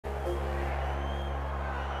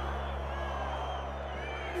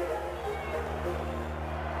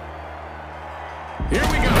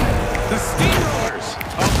The Steamrollers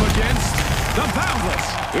up against the Boundless.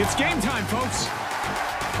 It's game time, folks.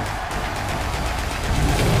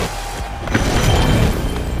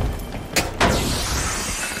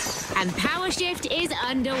 And Power Shift is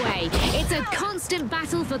underway. It's a constant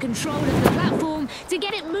battle for control of the platform to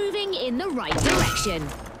get it moving in the right direction.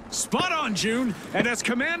 Spot on, June. And as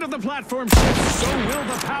command of the platform shifts, so will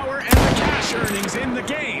the power and the cash earnings in the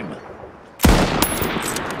game.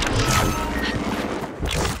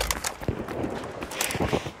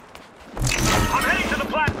 I'm heading to the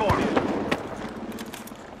platform.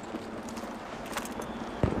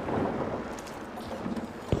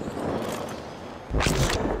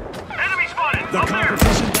 Enemy spotted. The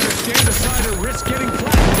competition better stand aside or risk getting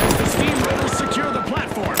flattened as the Steamrollers secure the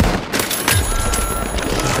platform.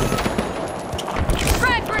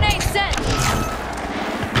 Frag grenade set!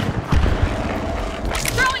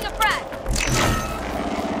 Throwing a frag!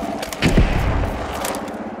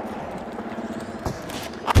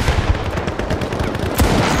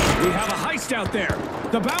 We have a heist out there.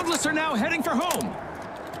 The Boundless are now heading for home.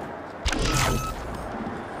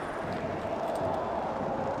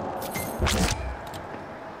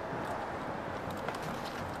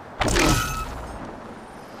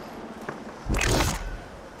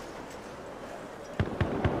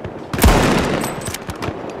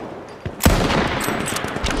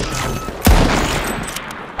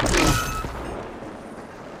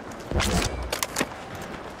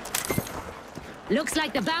 Looks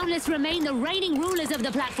like the Boundless remain the reigning rulers of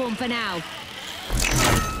the platform for now.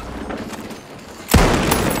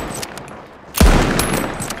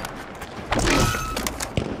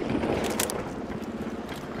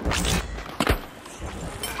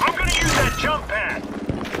 I'm gonna use that jump pad.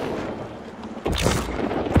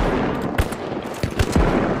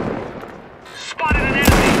 Spotted an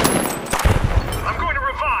enemy. I'm going to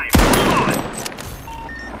revive. Come on.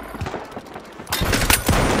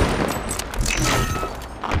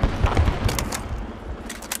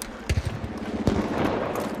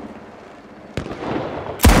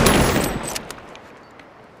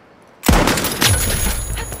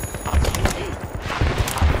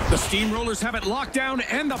 The Steamrollers have it locked down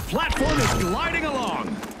and the platform is gliding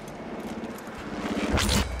along.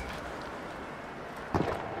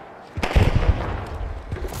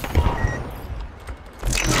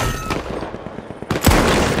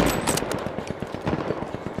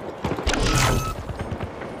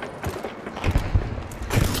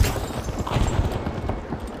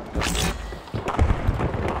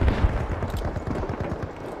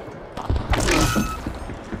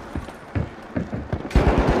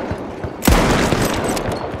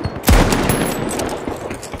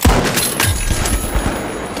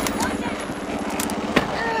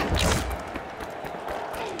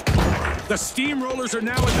 The Steamrollers are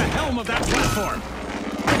now at the helm of that platform.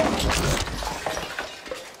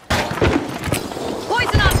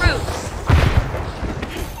 Poison en route!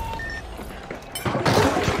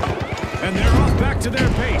 And they're off back to their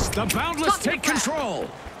base. The Boundless take control.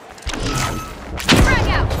 Frag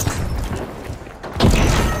out!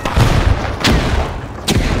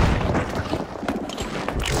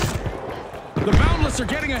 The Boundless are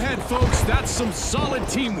getting ahead, folks. That's some solid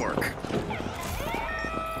teamwork.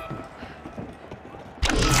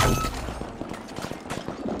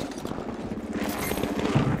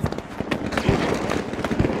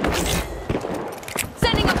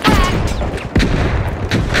 Sending a frag!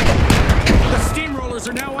 The Steamrollers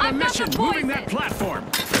are now on a I've got mission, the moving poison. that platform.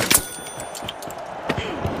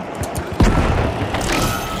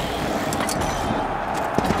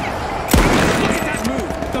 Look at that move.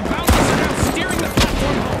 The Boundless are now steering the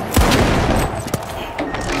platform home.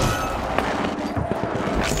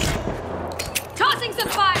 Tossing some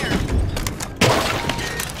fire!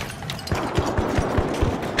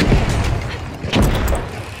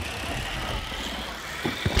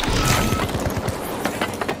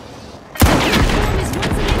 Platform is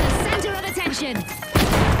once again the center of attention.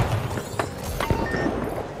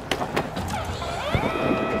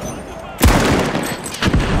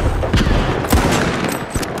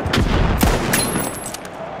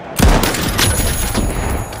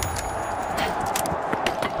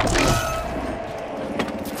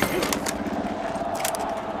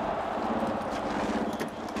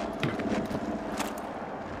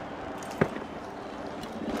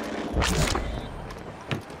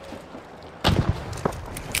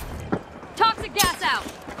 Toxic gas out!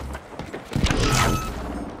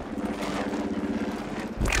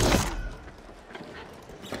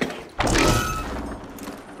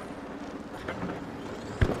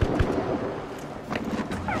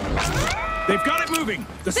 They've got it moving.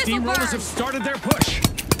 The This'll Steamrollers burn. have started their push.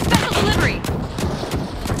 Special delivery!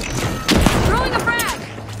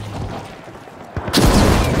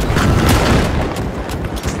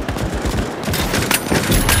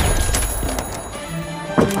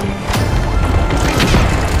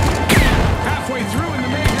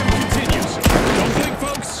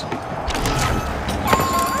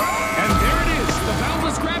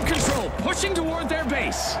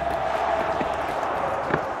 base.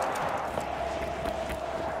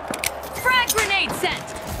 Frag grenade sent!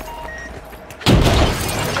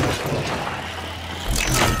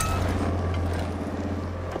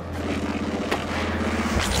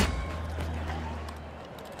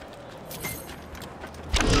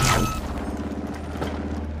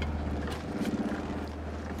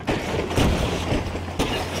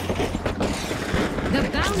 The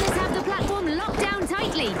Boundless have the platform locked down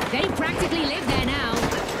tightly. They practically live there now.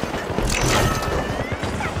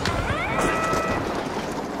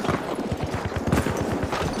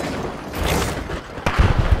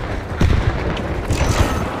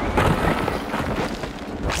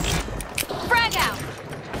 Frag out!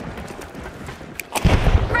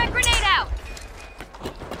 Frag grenade out!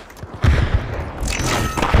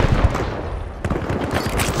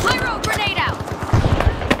 Pyro grenade out!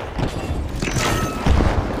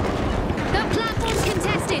 The platform's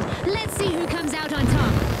contested. Let's see who comes out on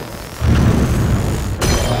top.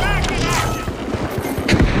 Back in action!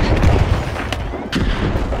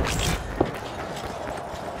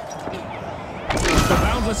 The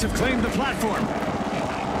Boundless have claimed the platform.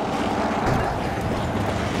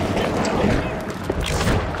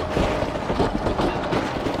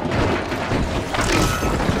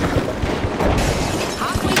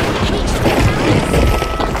 Halfway to the beach for the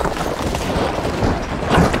Boundless.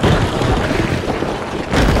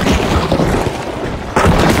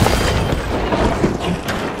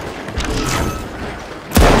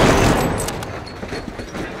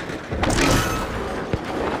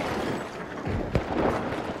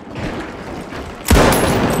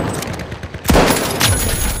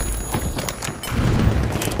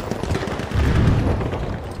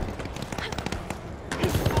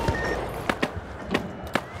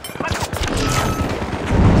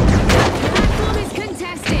 Platform is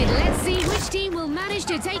contested. Let's see which team will manage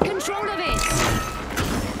to take control of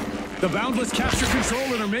it. The Boundless capture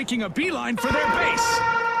control and are making a beeline for their base.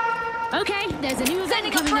 Okay, there's a new event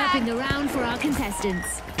Sending a coming up frag. in the round for our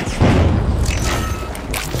contestants.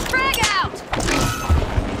 Frag out!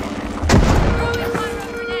 Throwing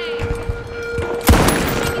pyro grenade!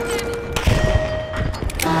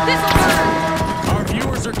 This'll burn! Our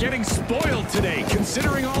viewers are getting spoiled today,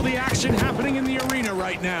 considering all the action happening in the arena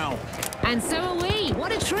right now. And so are we.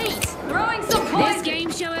 What a treat. Throwing some This poison!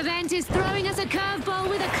 game show event is throwing us a curveball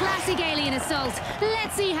with a classic alien assault.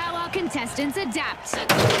 Let's see how our contestants adapt.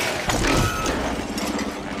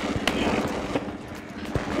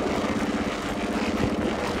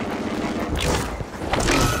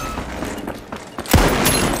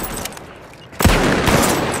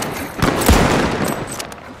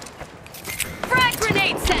 Frag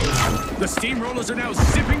grenade sent! The steamrollers are now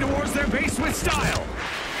zipping towards their base with style.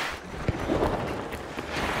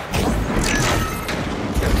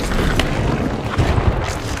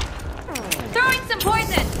 Throwing some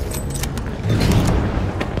poison!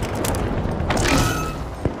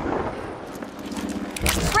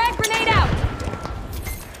 Frag grenade out!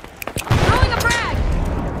 Throwing a frag!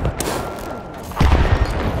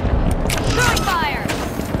 Throwing fire!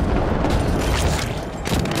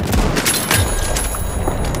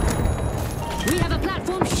 We have a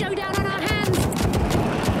platform showdown on our hands.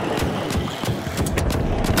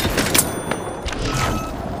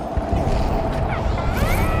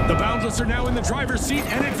 The Boundless are now in the driver's seat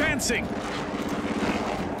and advancing.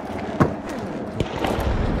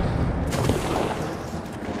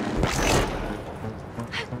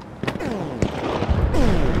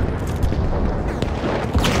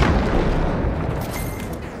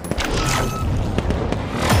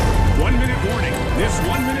 One-minute warning. This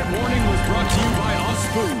one-minute warning was brought to you by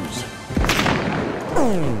Ospoos.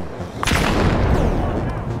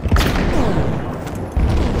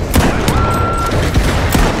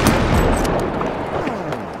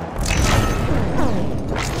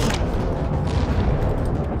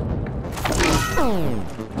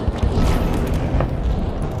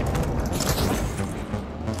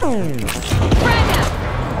 Frag out!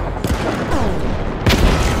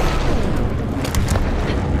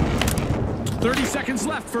 30 seconds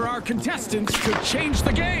left for our contestants to change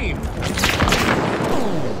the game. The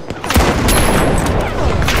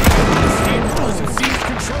steamrollers have seized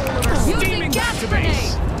control and are Using steaming back gas to grenade!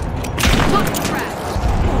 base. Total frag!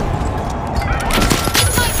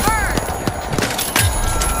 Nice burn!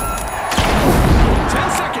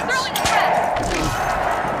 10 seconds. Throwing a frag!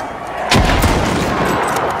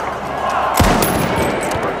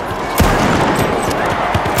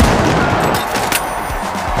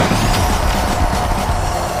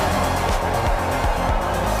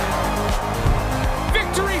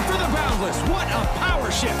 Victory for the Boundless. What a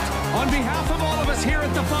power shift. On behalf of all of us here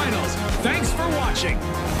at the finals, thanks for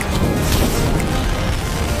watching.